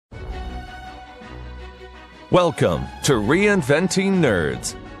Welcome to Reinventing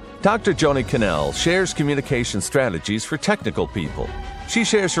Nerds. Dr. Joni Cannell shares communication strategies for technical people. She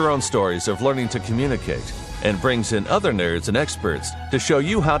shares her own stories of learning to communicate and brings in other nerds and experts to show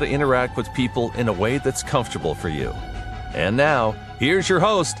you how to interact with people in a way that's comfortable for you. And now, here's your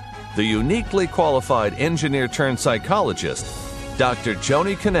host, the uniquely qualified engineer turned psychologist, Dr.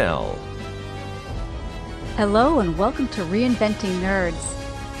 Joni Cannell. Hello and welcome to Reinventing Nerds.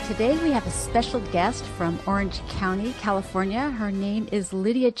 Today we have a special guest from Orange County, California. Her name is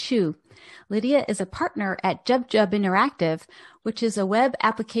Lydia Chu. Lydia is a partner at JubJub Interactive, which is a web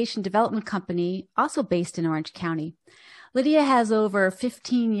application development company also based in Orange County. Lydia has over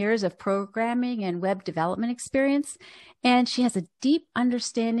 15 years of programming and web development experience, and she has a deep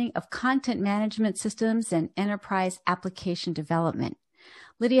understanding of content management systems and enterprise application development.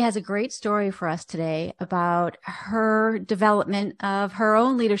 Lydia has a great story for us today about her development of her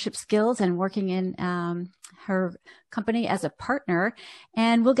own leadership skills and working in her company as a partner,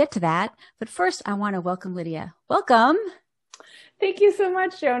 and we'll get to that. But first, I want to welcome Lydia. Welcome. Thank you so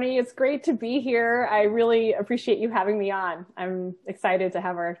much, Joni. It's great to be here. I really appreciate you having me on. I'm excited to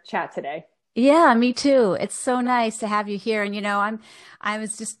have our chat today. Yeah, me too. It's so nice to have you here. And, I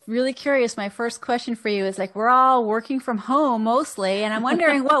was just really curious. My first question for you is we're all working from home mostly. And I'm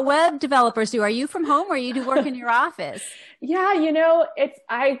wondering what web developers do. Are you from home or you do work in your office? Yeah,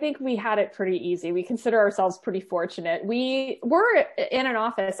 I think we had it pretty easy. We consider ourselves pretty fortunate. We were in an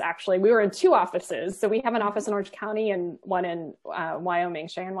office, actually. We were in two offices. So we have an office in Orange County and one in Wyoming,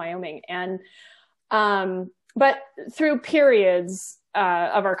 Cheyenne, Wyoming. And, but through periods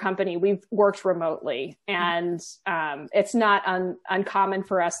of our company, we've worked remotely, and it's not uncommon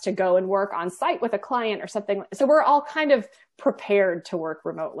for us to go and work on site with a client or something. So we're all kind of prepared to work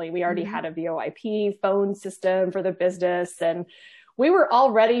remotely. We already had a VoIP phone system for the business, and we were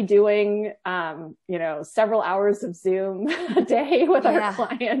already doing, several hours of Zoom a day with our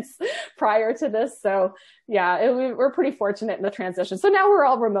clients prior to this. So we're pretty fortunate in the transition. So now we're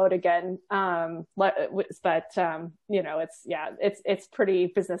all remote again. It's pretty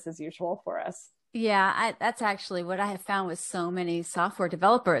business as usual for us. Yeah, that's actually what I have found with so many software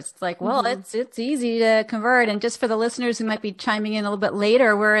developers. It's it's easy to convert. And just for the listeners who might be chiming in a little bit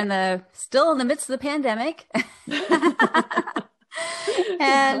later, we're still in the midst of the pandemic.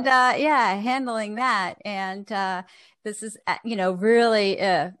 And handling that. And this is,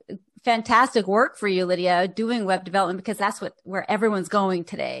 really fantastic work for you, Lydia, doing web development, because that's where everyone's going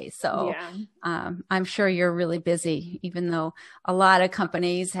today. So I'm sure you're really busy, even though a lot of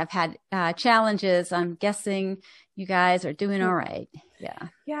companies have had challenges. I'm guessing you guys are doing all right.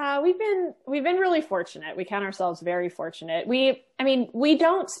 Yeah, we've been really fortunate. We count ourselves very fortunate. We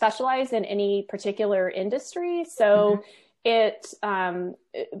don't specialize in any particular industry. So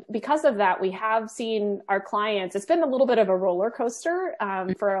because of that, we have seen our clients, it's been a little bit of a roller coaster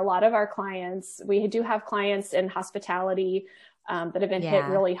for a lot of our clients. We do have clients in hospitality that have been hit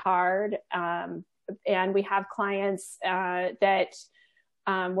really hard. And we have clients that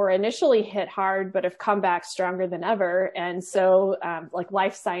were initially hit hard, but have come back stronger than ever. And so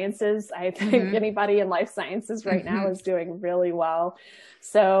life sciences, I think anybody in life sciences right now is doing really well.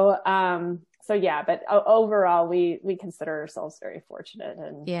 But overall, we consider ourselves very fortunate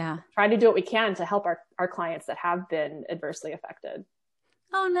and trying to do what we can to help our clients that have been adversely affected.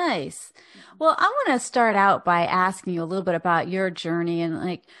 Oh, nice. Well, I want to start out by asking you a little bit about your journey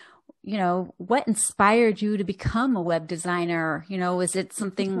and what inspired you to become a web designer? Was it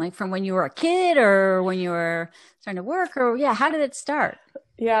something from when you were a kid or when you were starting to work or how did it start?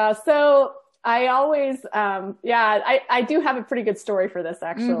 Yeah. So I always, I do have a pretty good story for this,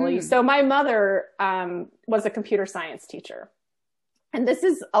 actually. So my mother was a computer science teacher. And this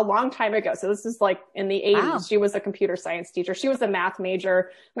is a long time ago. So this is in the 80s. Wow. She was a computer science teacher. She was a math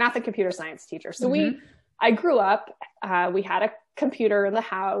and computer science teacher. So I grew up, we had a computer in the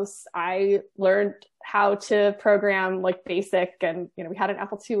house. I learned how to program BASIC, and, we had an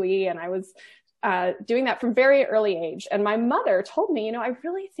Apple IIe, and I was doing that from very early age. And my mother told me, I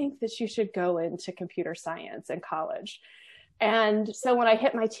really think that you should go into computer science in college. And so when I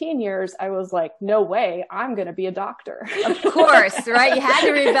hit my teen years, I was like, no way, I'm going to be a doctor. Of course, right? You had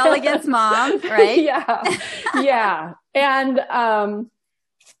to rebel against mom, right? Yeah.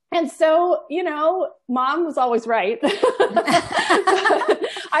 And so, mom was always right.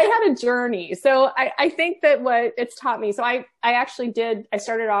 I had a journey. So I think that what it's taught me, so I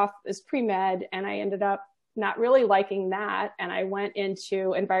started off as pre-med, and I ended up not really liking that. And I went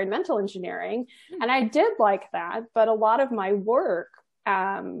into environmental engineering, and I did like that. But a lot of my work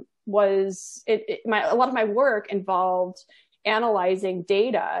a lot of my work involved analyzing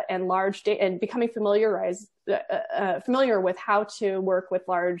data and large data and becoming familiar with how to work with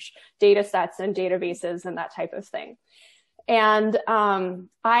large data sets and databases and that type of thing. And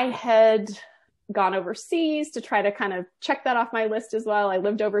I had gone overseas to try to kind of check that off my list as well. I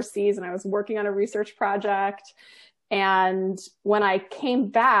lived overseas and I was working on a research project. And when I came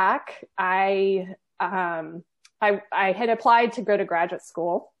back, I had applied to go to graduate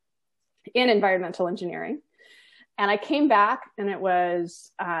school in environmental engineering. And I came back and it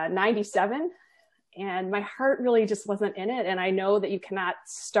was 97 and my heart really just wasn't in it. And I know that you cannot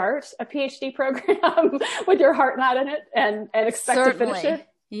start a PhD program with your heart not in it and expect Certainly. to finish it.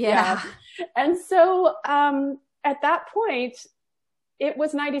 Yeah. And so at that point, it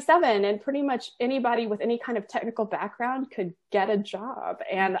was 97 and pretty much anybody with any kind of technical background could get a job.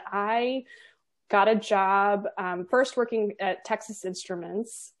 And I got a job first working at Texas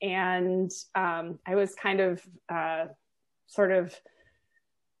Instruments. And I was kind of I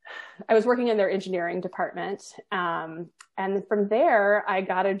was working in their engineering department. And from there, I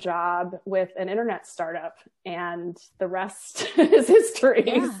got a job with an internet startup and the rest is history.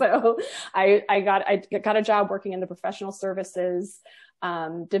 Yeah. So I got a job working in the professional services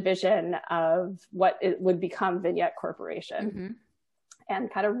division of what it would become Vignette Corporation,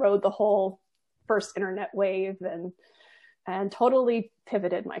 and kind of rode the whole first internet wave and totally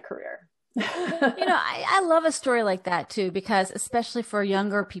pivoted my career. I love a story like that too, because especially for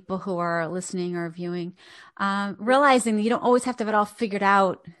younger people who are listening or viewing, realizing that you don't always have to have it all figured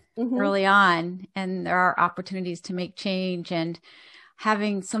out early on, and there are opportunities to make change, and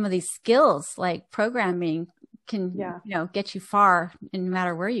having some of these skills like programming can, get you far no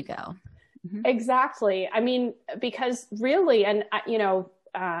matter where you go. Exactly. I mean, because really, and I know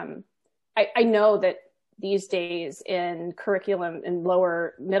that these days in curriculum in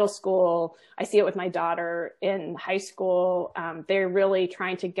lower middle school, I see it with my daughter in high school. They're really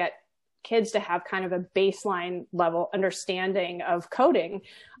trying to get kids to have kind of a baseline level understanding of coding.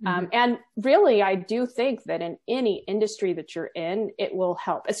 And really, I do think that in any industry that you're in, it will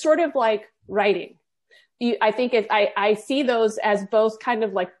help. It's sort of like writing. I think I see those as both kind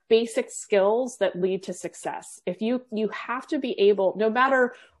of like basic skills that lead to success. If you have to be able, no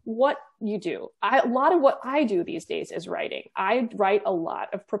matter what you do, a lot of what I do these days is writing. I write a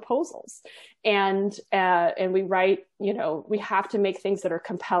lot of proposals, and we write, we have to make things that are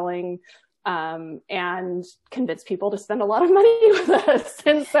compelling, and convince people to spend a lot of money with us.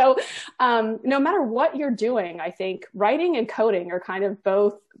 And so, no matter what you're doing, I think writing and coding are kind of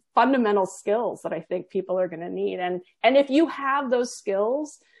both fundamental skills that I think people are going to need. And if you have those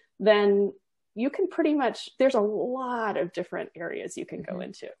skills, then you can pretty much, there's a lot of different areas you can go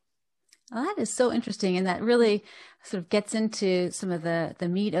into. Well, that is so interesting. And that really sort of gets into some of the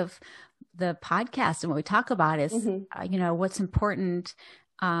meat of the podcast. And what we talk about is, what's important,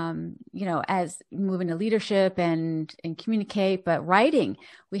 as moving to leadership and communicate, but writing,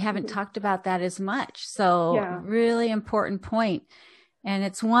 we haven't talked about that as much. So really important point. And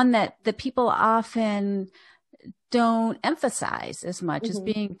it's one that the people often don't emphasize as much as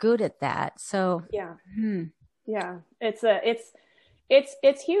being good at that. So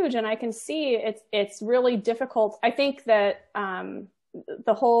it's huge. And I can see it's really difficult. I think that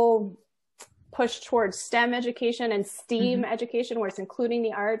the whole push towards STEM education and STEAM education, where it's including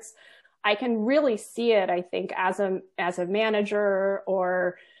the arts, I can really see it, I think, as a manager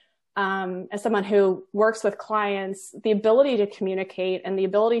or as someone who works with clients, the ability to communicate and the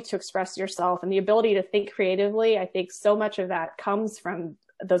ability to express yourself and the ability to think creatively. I think so much of that comes from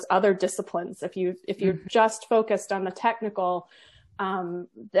those other disciplines. If you're just focused on the technical,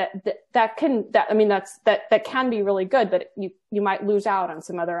 that can be really good, but you might lose out on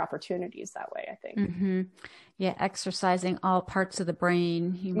some other opportunities that way, I think. Yeah. Exercising all parts of the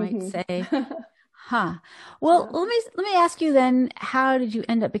brain, you might say. Well, let me ask you then, how did you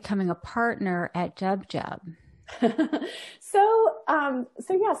end up becoming a partner at JubJub? So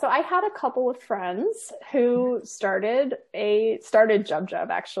I had a couple of friends who started JubJub,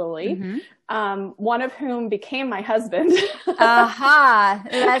 actually. One of whom became my husband.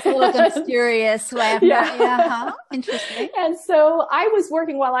 That's a little mysterious. Interesting. And so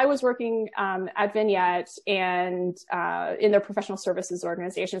while I was working at Vignette and in their professional services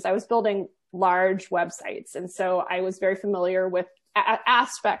organizations, I was building large websites. And so I was very familiar with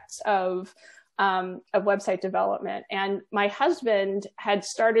aspects of website development. And my husband had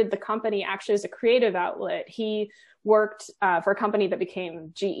started the company actually as a creative outlet. He worked for a company that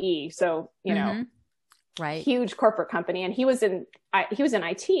became GE. So, right. Huge corporate company. And he was in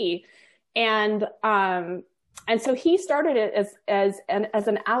IT. And and so he started it as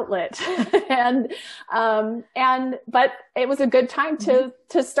an outlet, but it was a good time to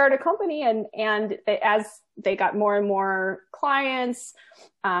start a company, and as they got more and more clients,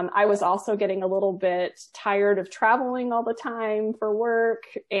 I was also getting a little bit tired of traveling all the time for work,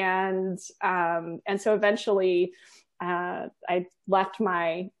 and so eventually I left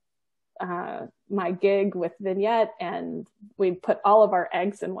my gig with Vignette, and we put all of our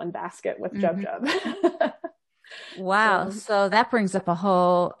eggs in one basket with Jub Jub. Wow. So that brings up a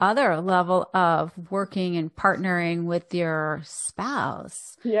whole other level of working and partnering with your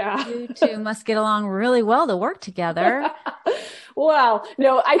spouse. Yeah. You two must get along really well to work together. Well,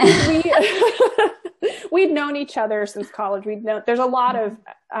 no, I think we'd known each other since college. There's a lot of,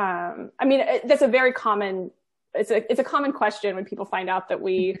 that's a very common, it's a common question when people find out that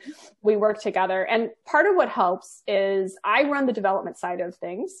we work together. And part of what helps is I run the development side of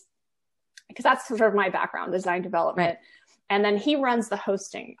things, because that's sort of my background, design development. Right. And then he runs the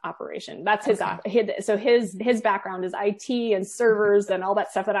hosting operation. That's his background is IT and servers and all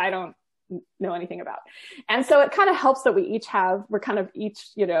that stuff that I don't know anything about. And so it kind of helps that we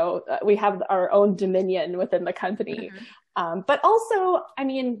have our own dominion within the company. But also,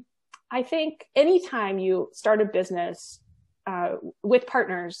 I think anytime you start a business with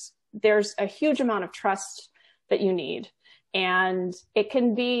partners, there's a huge amount of trust that you need. And it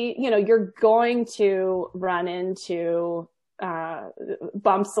can be, you're going to run into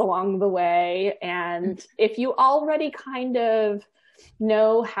bumps along the way. And if you already kind of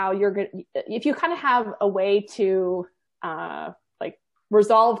know how if you kind of have a way to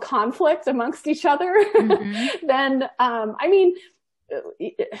resolve conflict amongst each other, then,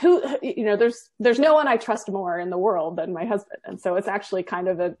 there's no one I trust more in the world than my husband. And so it's actually kind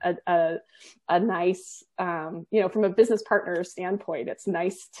of a nice, from a business partner standpoint, it's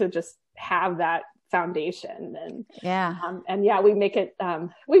nice to just have that foundation. And we make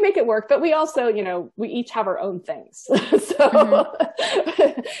it work, but we also, we each have our own things. So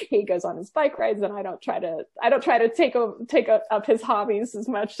he goes on his bike rides, and I don't try to take up his hobbies as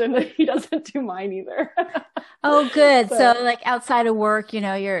much, and he doesn't do mine either. Oh, good. So like outside of work,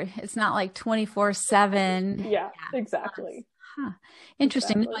 it's not like 24/7. Yeah, exactly. Huh.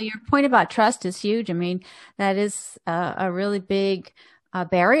 Interesting. Exactly. Well, your point about trust is huge. That is a really big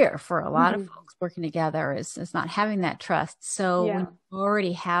barrier for a lot of folks working together is not having that trust. So when you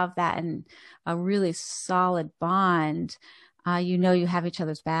already have that and a really solid bond, you have each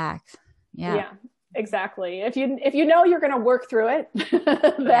other's backs. Yeah. Exactly. If you know you're going to work through it,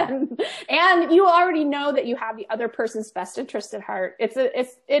 then, and you already know that you have the other person's best interest at heart,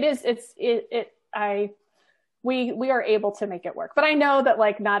 we are able to make it work. But I know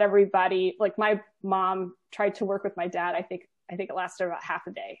that not everybody, my mom tried to work with my dad. I think it lasted about half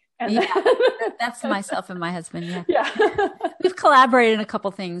a day. And that's myself and my husband. Yeah. Yeah. We've collaborated in a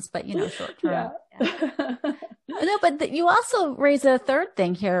couple things, but short term. Yeah. No, but you also raise a third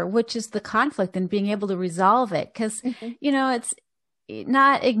thing here, which is the conflict and being able to resolve it. Because, it's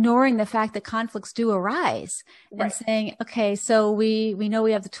not ignoring the fact that conflicts do arise and saying, okay, so we know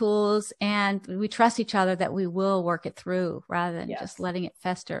we have the tools and we trust each other that we will work it through rather than just letting it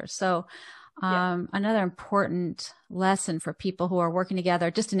fester. So another important lesson for people who are working together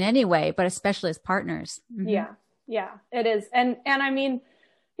just in any way, but especially as partners. Yeah, it is. And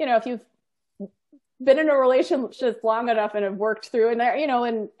if you've been in a relationship long enough and have worked through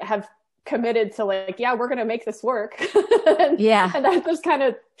and have committed to we're going to make this work. And that just kind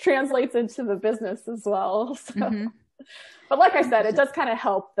of translates into the business as well. So, but like I said, it does kind of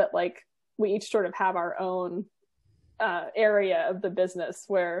help that we each sort of have our own area of the business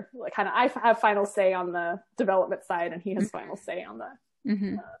where I have final say on the development side and he has final say on the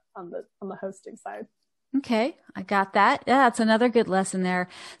on the hosting side. Okay, I got that. Yeah, that's another good lesson there.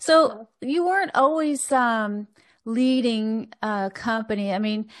 So you weren't always leading a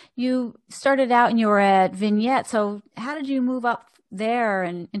company. You started out and you were at Vignette. So how did you move up there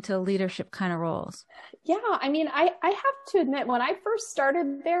and into leadership kind of roles? Yeah, I have to admit, when I first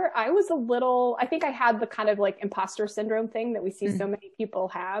started there, I was I think I had the kind of imposter syndrome thing that we see so many people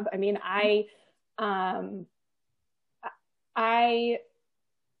have. I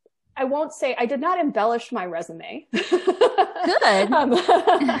won't say I did not embellish my resume. Good.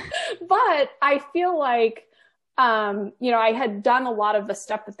 But I feel like, I had done a lot of the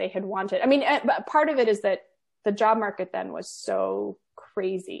stuff that they had wanted. Part of it is that the job market then was so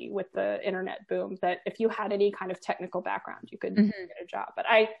crazy with the internet boom that if you had any kind of technical background, you could get a job. But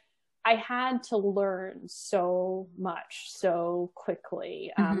I had to learn so much so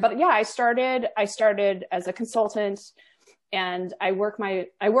quickly. But yeah, I started as a consultant. and I worked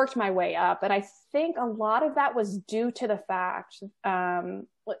my way up. And I think a lot of that was due to the fact,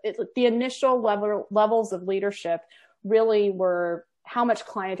 the initial levels of leadership really were how much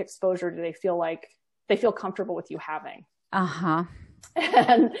client exposure do they feel comfortable with you having. Uh-huh.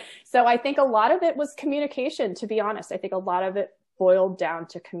 And so I think a lot of it was communication, to be honest. I think a lot of it boiled down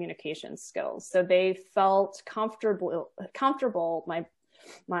to communication skills. So they felt comfortable,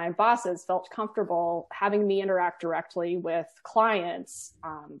 my bosses felt comfortable having me interact directly with clients,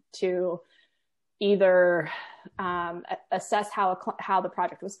 to either assess how the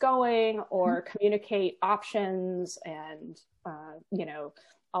project was going, or communicate options and,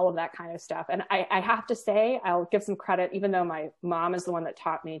 all of that kind of stuff. And I have to say, I'll give some credit, even though my mom is the one that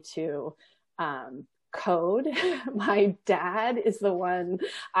taught me to code. My dad is the one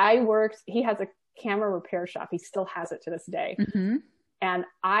he has a camera repair shop. He still has it to this day. Mm-hmm. And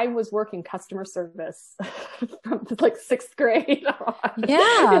I was working customer service from like 6th grade on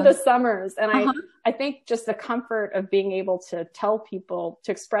in the summers. And I think just the comfort of being able to tell people,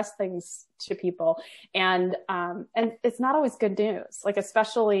 to express things to people. And it's not always good news, like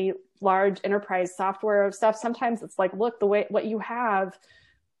especially large enterprise software stuff. Sometimes it's like, look, what you have,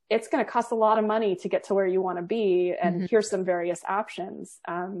 it's going to cost a lot of money to get to where you want to be. And here's some various options.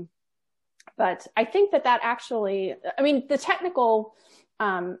 But I think that actually, I mean, the technical,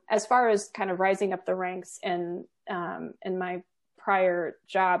 as far as kind of rising up the ranks in my prior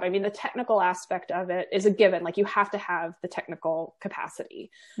job, I mean, the technical aspect of it is a given. Like, you have to have the technical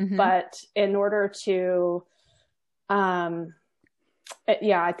capacity, but in order to, I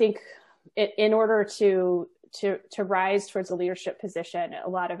think in order to rise towards a leadership position, a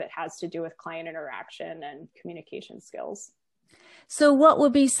lot of it has to do with client interaction and communication skills. So what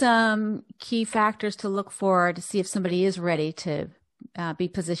would be some key factors to look for to see if somebody is ready to be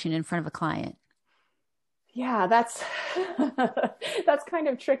positioned in front of a client? Yeah, that's kind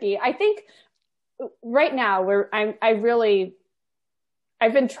of tricky. I think right now I've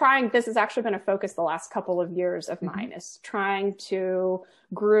been trying, this has actually been a focus the last couple of years of mine, is trying to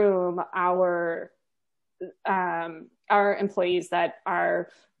groom our employees that are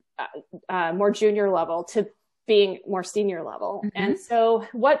more junior level to being more senior level. And so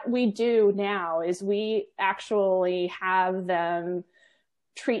what we do now is we actually have them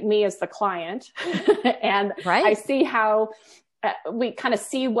treat me as the client. And I see how we kind of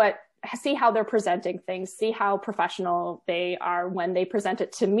see how they're presenting things, see how professional they are when they present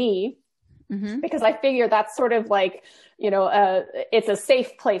it to me. Because I figure that's sort of like, it's a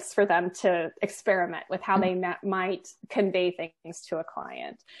safe place for them to experiment with how they might convey things to a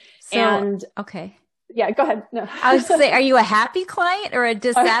client. Okay. Yeah, go ahead. No. I was going to say, are you a happy client or a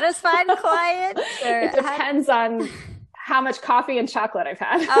dissatisfied client? It depends on how much coffee and chocolate I've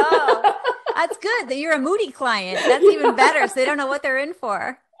had. Oh, that's good that you're a moody client. That's even better. So they don't know what they're in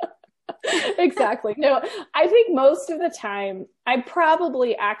for. Exactly. No, I think most of the time I try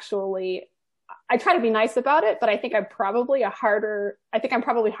to be nice about it, but I think I'm probably harder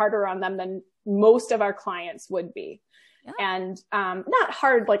on them than most of our clients would be. Yeah. And not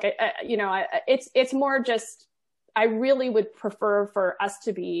hard, like, it's more just, I really would prefer for us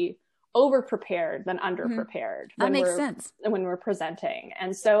to be over prepared than under prepared. That makes sense. When we're presenting.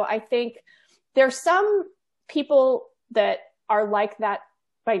 And so I think there's some people that are like that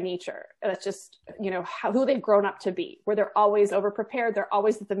by nature. That's just, who they've grown up to be, where they're always over prepared. They're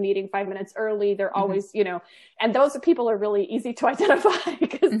always at the meeting 5 minutes early. They're always, and those people are really easy to identify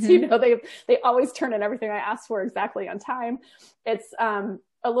because, they always turn in everything I ask for exactly on time. It's a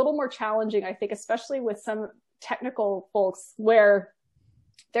little more challenging, I think, especially with some technical folks where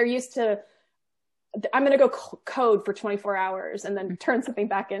they're used to, I'm going to go code for 24 hours and then turn something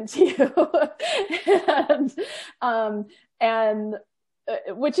back into you. and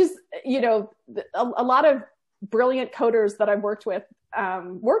which is, a lot of brilliant coders that I've worked with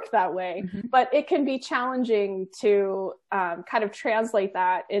work that way, but it can be challenging to kind of translate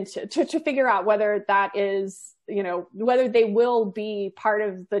that into to figure out whether that is, whether they will be part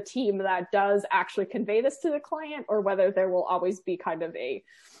of the team that does actually convey this to the client, or whether there will always be kind of a,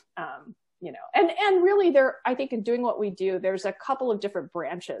 and really I think in doing what we do, there's a couple of different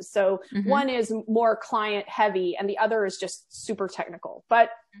branches. So one is more client heavy and the other is just super technical, but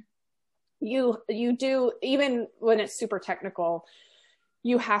you do, even when it's super technical,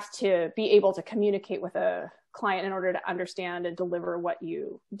 you have to be able to communicate with a client in order to understand and deliver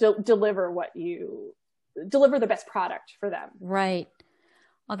deliver the best product for them. Right.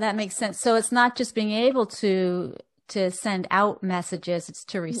 Well, that makes sense. So it's not just being able to send out messages, it's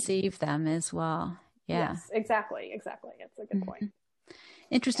to receive them as well. Yeah. Yes, exactly. It's a good point.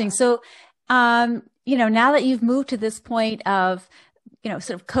 Interesting. Yeah. So now that you've moved to this point of,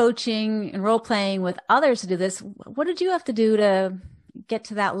 sort of coaching and role playing with others to do this, what did you have to do to get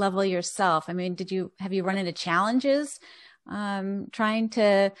to that level yourself? I mean, have you run into challenges trying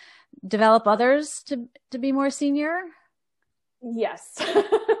to develop others to be more senior? Yes.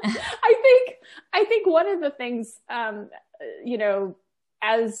 I think one of the things, as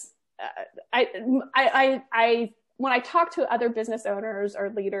I when I talk to other business owners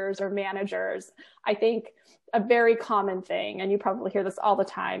or leaders or managers, I think a very common thing, and you probably hear this all the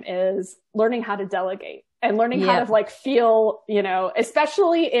time, is learning how to delegate and learning how to feel,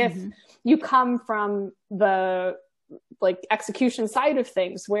 especially if you come from the execution side of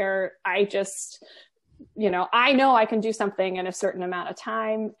things, where I just, I know I can do something in a certain amount of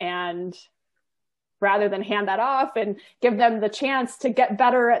time, and rather than hand that off and give them the chance to get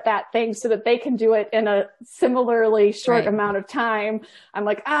better at that thing so that they can do it in a similarly short amount of time, I'm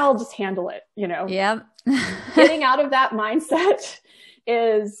like, I'll just handle it, Yeah. Getting out of that mindset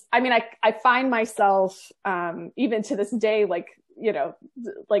is, I find myself, even to this day,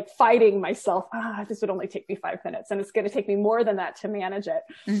 fighting myself. This would only take me 5 minutes, and it's going to take me more than that to manage it.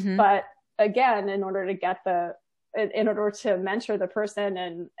 But again, in order to mentor the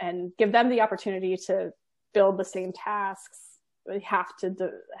person and give them the opportunity to build the same tasks, we have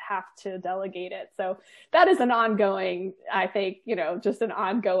to delegate it. So that is an ongoing, I think, just an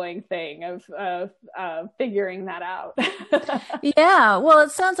ongoing thing of figuring that out. Yeah. Well, it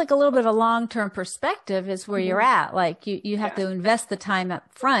sounds like a little bit of a long-term perspective is where you're at. Like you have to invest the time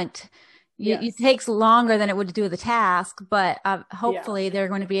up front. It takes longer than it would do the task, but hopefully they're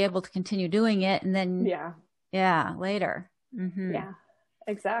going to be able to continue doing it. And then, later. Yeah,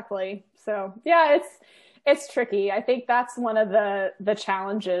 exactly. So it's tricky. I think that's one of the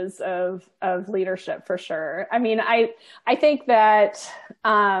challenges of leadership, for sure. I mean, I think that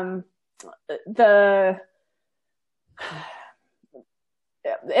it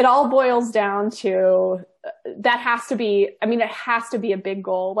all boils down to that has to be, it has to be a big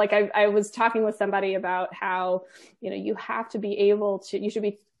goal. Like I was talking with somebody about how, you have to be able to, you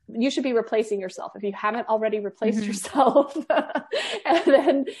should be replacing yourself if you haven't already replaced yourself. And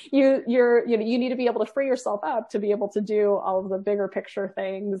then you need to be able to free yourself up to be able to do all of the bigger picture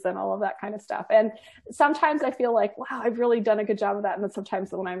things and all of that kind of stuff. And sometimes I feel like, wow, I've really done a good job of that. And then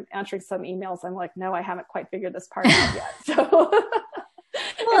sometimes when I'm answering some emails, I'm like, no, I haven't quite figured this part out yet. So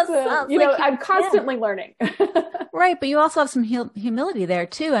I'm constantly learning. Right. But you also have some humility there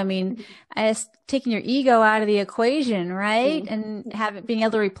too. I mean, as taking your ego out of the equation, right? And being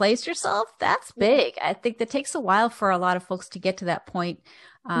able to replace yourself, that's big. I think that takes a while for a lot of folks to get to that point,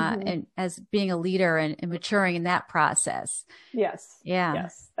 and as being a leader and maturing in that process. Yes. Yeah.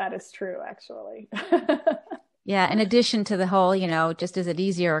 Yes, that is true, actually. Yeah. In addition to the whole, just is it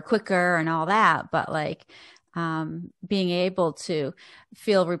easier or quicker and all that, but being able to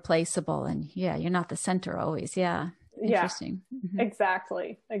feel replaceable and you're not the center always. Yeah. Interesting.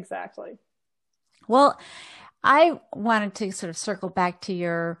 Exactly. Well, I wanted to sort of circle back to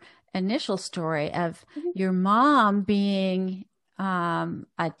your initial story of your mom being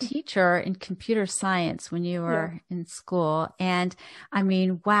a teacher in computer science when you were in school. And I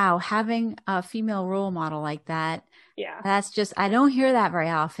mean, wow, having a female role model like that, that's just, I don't hear that very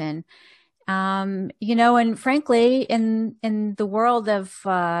often. And frankly, in the world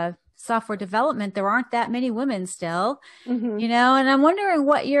of software development, there aren't that many women still, and I'm wondering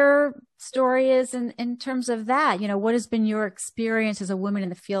what your story is in terms of that. What has been your experience as a woman in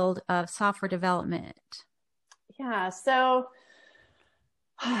the field of software development? Yeah. So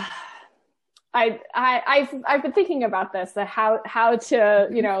I've been thinking about this, how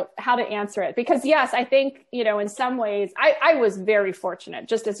to answer it, because yes, I think, in some ways I was very fortunate,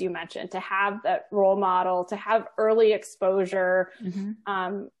 just as you mentioned, to have that role model, to have early exposure,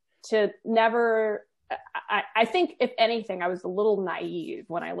 to never, I think if anything, I was a little naive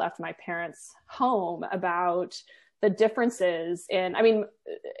when I left my parents' home about the differences in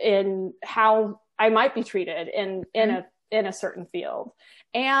how I might be treated in a certain field.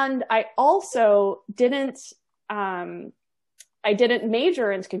 And I also didn't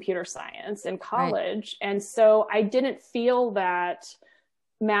major in computer science in college. Right. And so I didn't feel that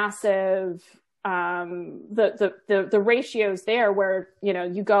massive, the ratios there where,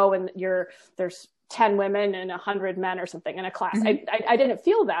 you go and there's 10 women and 100 men or something in a class. I didn't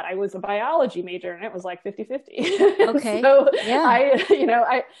feel that. I was a biology major and it was like 50-50. Okay. So yeah.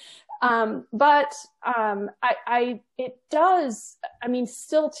 It does,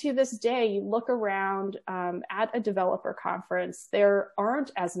 still to this day, you look around, at a developer conference, there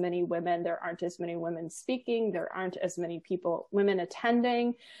aren't as many women, there aren't as many women speaking, there aren't as many women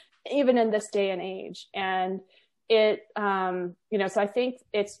attending. even in this day and age. And it, so I think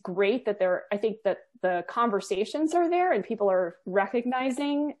it's great that I think that the conversations are there and people are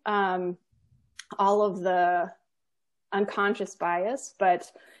recognizing all of the unconscious bias,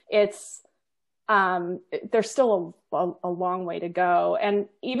 but it's, there's still a long way to go. And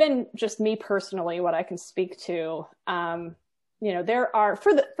even just me personally, what I can speak to, there are,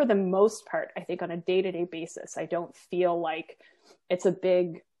 for the most part, I think on a day-to-day basis, I don't feel like it's a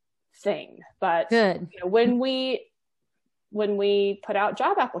big thing, but good. When we put out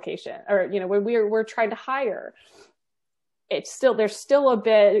job application, or, when we're trying to hire, there's still a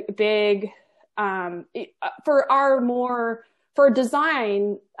big, for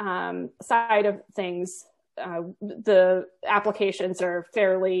design side of things, the applications are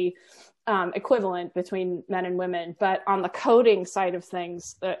fairly equivalent between men and women. But on the coding side of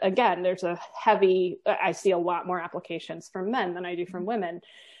things, again, I see a lot more applications from men than I do from women.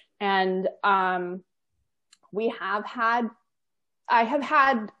 And I have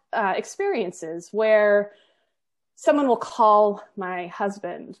had experiences where someone will call my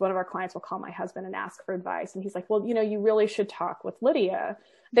husband, one of our clients will call my husband and ask for advice. And he's like, well, you really should talk with Lydia.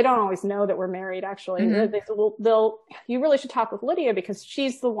 They don't always know that we're married, actually. Mm-hmm. They say, well, you really should talk with Lydia because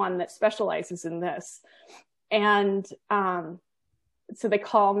she's the one that specializes in this. And so they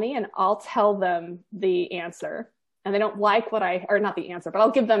call me and I'll tell them the answer. And they don't like or not the answer, but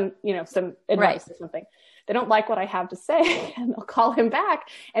I'll give them, some advice or something. They don't like what I have to say, and they'll call him back,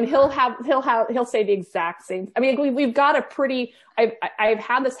 and he'll say the exact same. I mean, we've got I've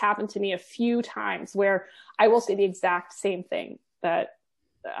had this happen to me a few times where I will say the exact same thing that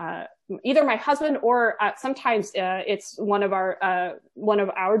either my husband or sometimes it's one of our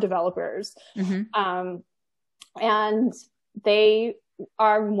developers, mm-hmm. And they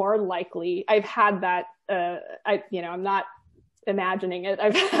are more likely. I've had that. I'm not imagining it.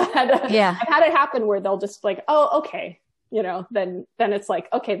 I've had it happen where they'll just like, oh, okay, then it's like,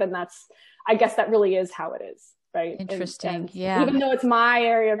 okay, then I guess that really is how it is, right? Interesting. And yeah. Even though it's my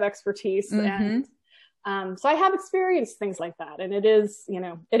area of expertise, mm-hmm. and so I have experienced things like that, and it is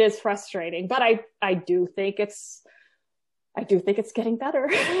frustrating, but I do think it's getting better.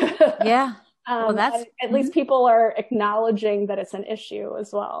 Yeah. Well, at mm-hmm. least people are acknowledging that it's an issue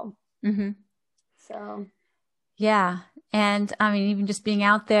as well. Mm-hmm. So. Yeah. And I mean, even just being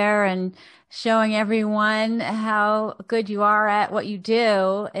out there and showing everyone how good you are at what you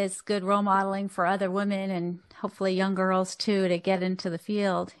do is good role modeling for other women and hopefully young girls too, to get into the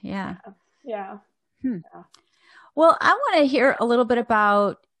field. Yeah. Yeah. Yeah. Well, I want to hear a little bit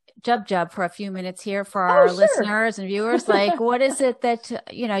about JubJub for a few minutes here for our listeners and viewers. Like, what is it that,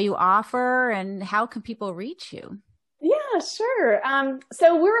 you offer and how can people reach you? Yeah, sure.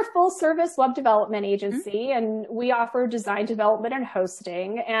 So we're a full service web development agency, mm-hmm. and we offer design development and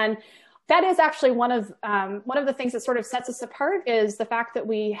hosting. And that is actually one of the things that sort of sets us apart is the fact that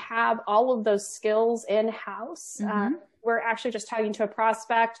we have all of those skills in-house. Mm-hmm. We're actually just talking to a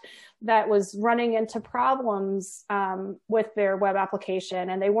prospect that was running into problems with their web application,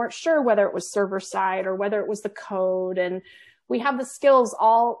 and they weren't sure whether it was server side or whether it was the code. And we have the skills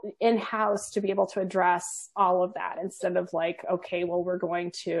all in-house to be able to address all of that instead of like, okay, well, we're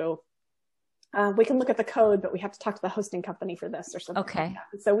going to, we can look at the code, but we have to talk to the hosting company for this or something. Okay. Like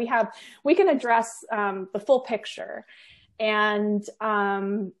that. So we can address the full picture. And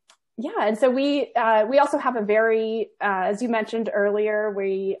and so we also have a very, as you mentioned earlier,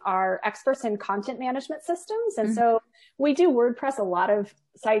 we are experts in content management systems. And mm-hmm. so we do WordPress. A lot of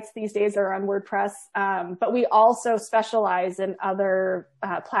sites these days are on WordPress, but we also specialize in other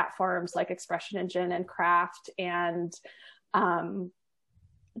platforms like Expression Engine and Craft and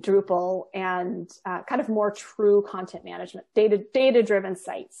Drupal and kind of more true content management, data-driven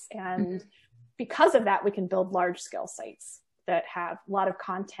sites. And mm-hmm. because of that, we can build large-scale sites that have a lot of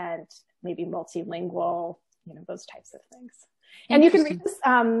content, maybe multilingual, those types of things. And you can read this.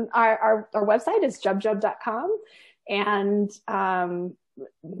 Our website is jubjub.com. And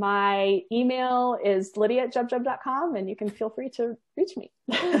my email is lydia@jubjub.com, and you can feel free to reach me.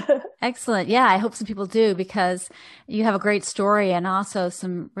 Excellent. Yeah, I hope some people do, because you have a great story and also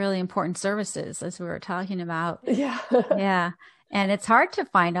some really important services, as we were talking about. Yeah. Yeah. And it's hard to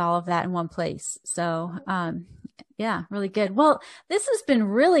find all of that in one place. So, yeah, really good. Well, this has been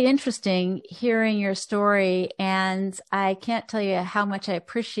really interesting hearing your story, and I can't tell you how much I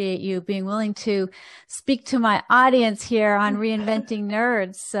appreciate you being willing to speak to my audience here on Reinventing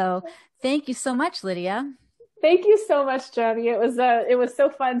Nerds. So thank you so much, Lydia. Thank you so much, Johnny. It was so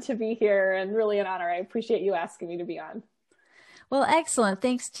fun to be here and really an honor. I appreciate you asking me to be on. Well, excellent.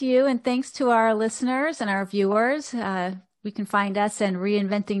 Thanks to you, and thanks to our listeners and our viewers. We can find us at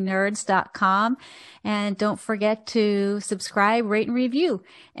reinventingnerds.com. And don't forget to subscribe, rate, and review.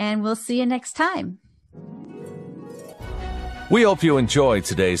 And we'll see you next time. We hope you enjoyed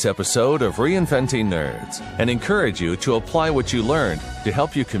today's episode of Reinventing Nerds and encourage you to apply what you learned to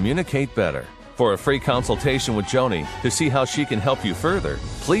help you communicate better. For a free consultation with Joni to see how she can help you further,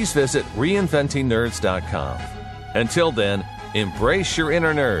 please visit reinventingnerds.com. Until then, embrace your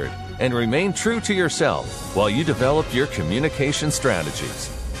inner nerd and remain true to yourself while you develop your communication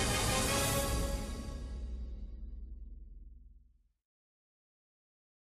strategies.